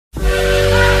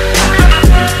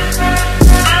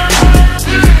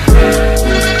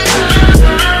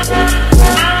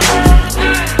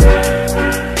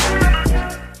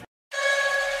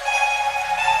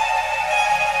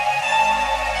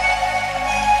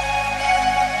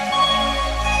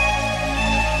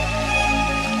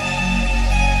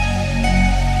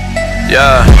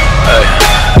Yeah, hey.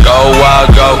 Go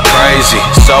wild, go crazy.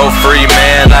 So free,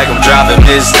 man, like I'm driving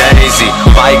Miss Daisy.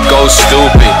 Might go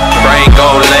stupid, brain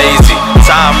go lazy.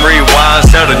 Time rewinds,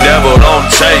 tell the devil don't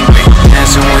take me.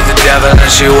 Dancing with the devil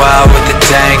and she wild with the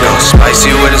tango.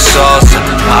 Spicy with the salsa,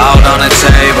 out on the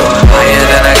table. Higher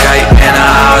than a kite and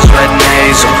her eyes red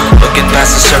nasal. Looking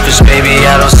past the surface, baby,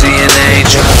 I don't see an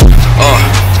angel.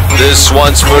 This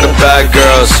one's for the bad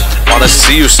girls. Wanna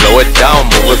see you slow it down,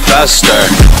 move it faster.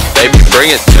 Baby, bring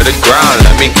it to the ground,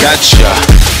 let me catch ya.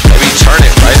 Baby, turn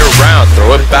it right around,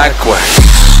 throw it backwards.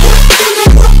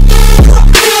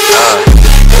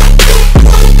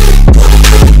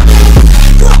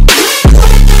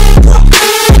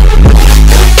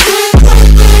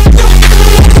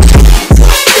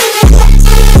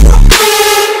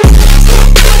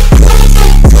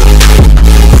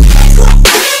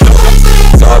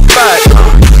 Throw it back.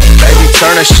 Baby,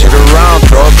 turn that shit around,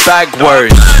 throw it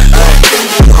backwards.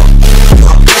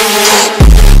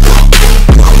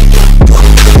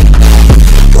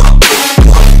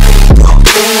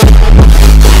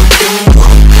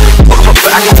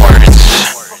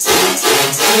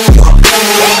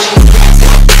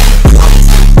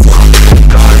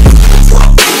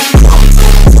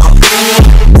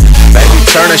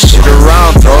 Turn that shit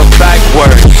around, throw it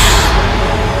backwards.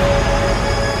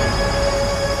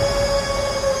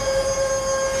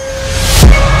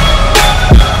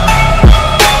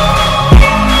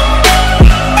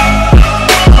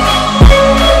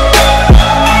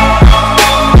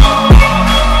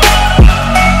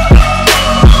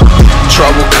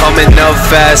 Trouble coming up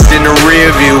fast in the rear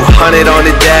view. 100 on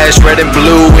the dash, red and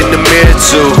blue in the mirror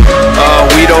too.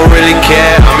 We don't really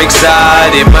care, I'm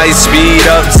excited. Might speed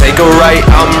up, take a right,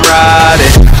 I'm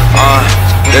riding.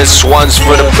 This one's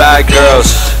for the bad girls.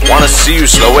 Wanna see you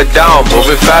slow it down, move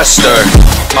it faster.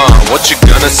 What you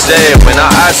gonna say when I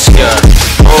ask ya?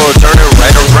 Turn it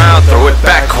right around, throw it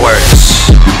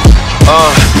backwards.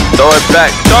 Throw it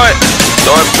back, throw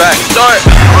it back, throw it.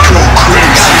 Go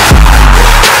crazy.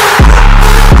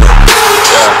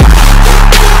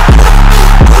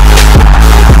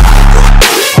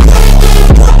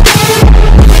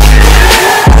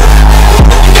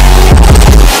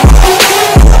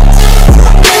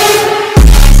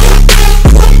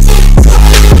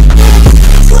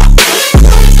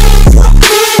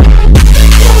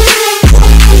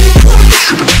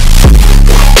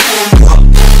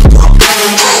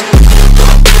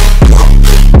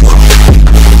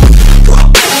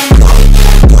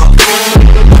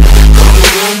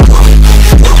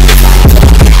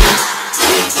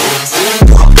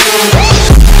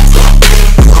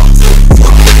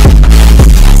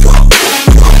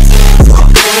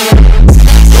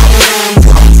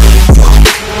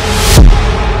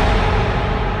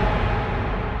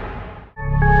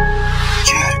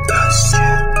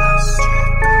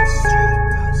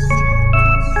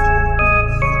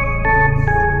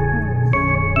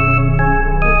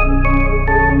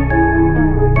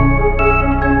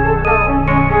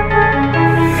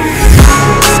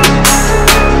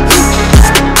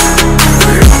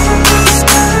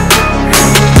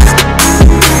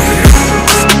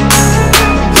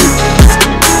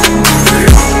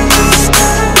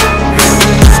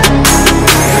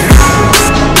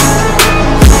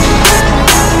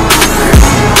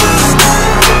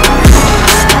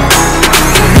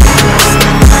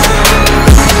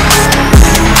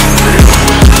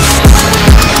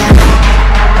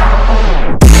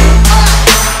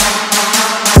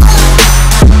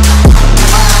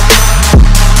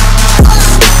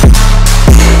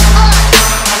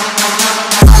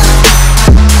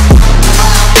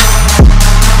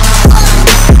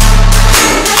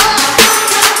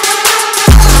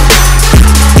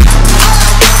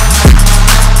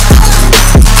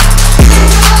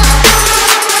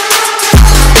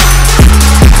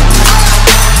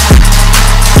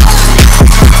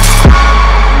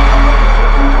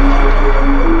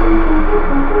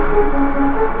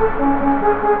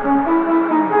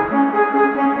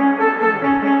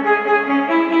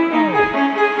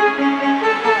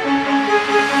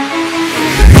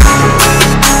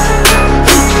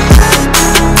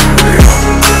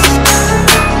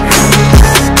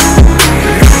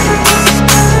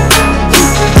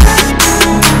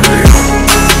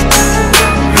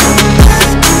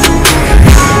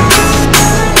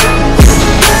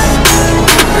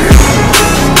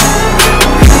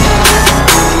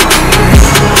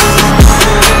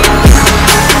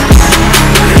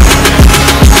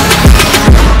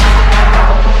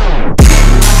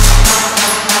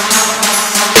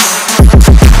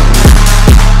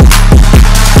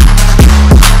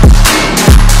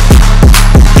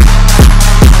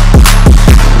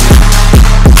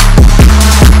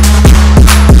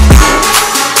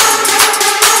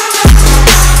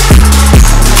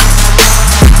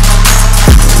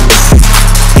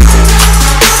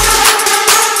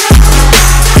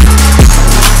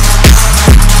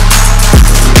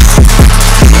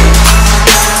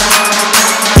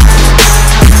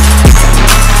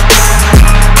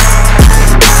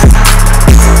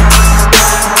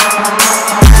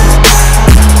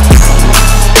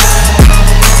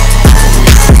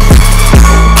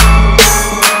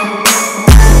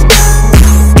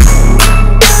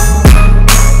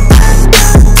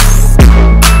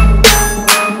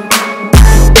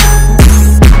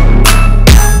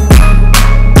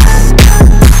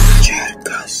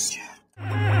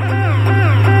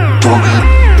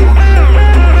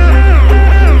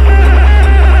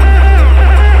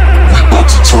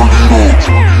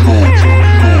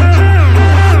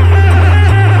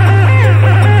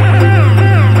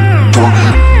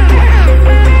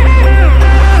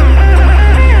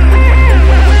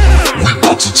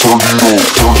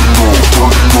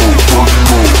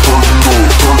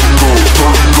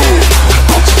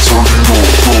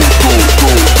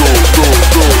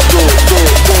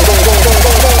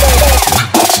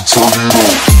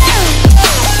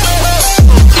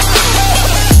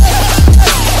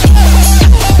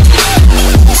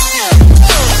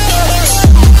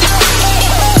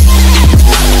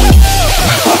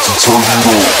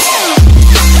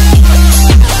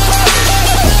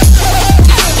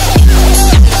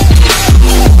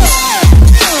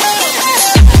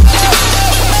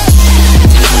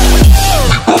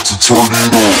 We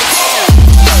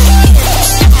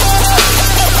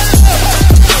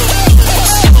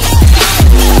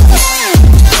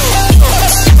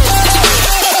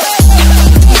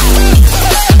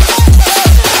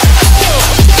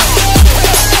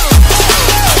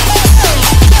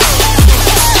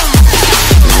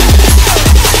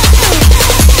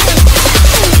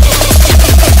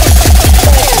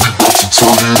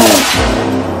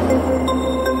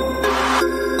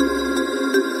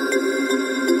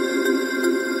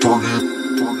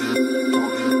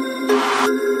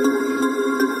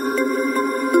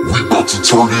about to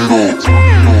turn it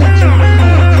up.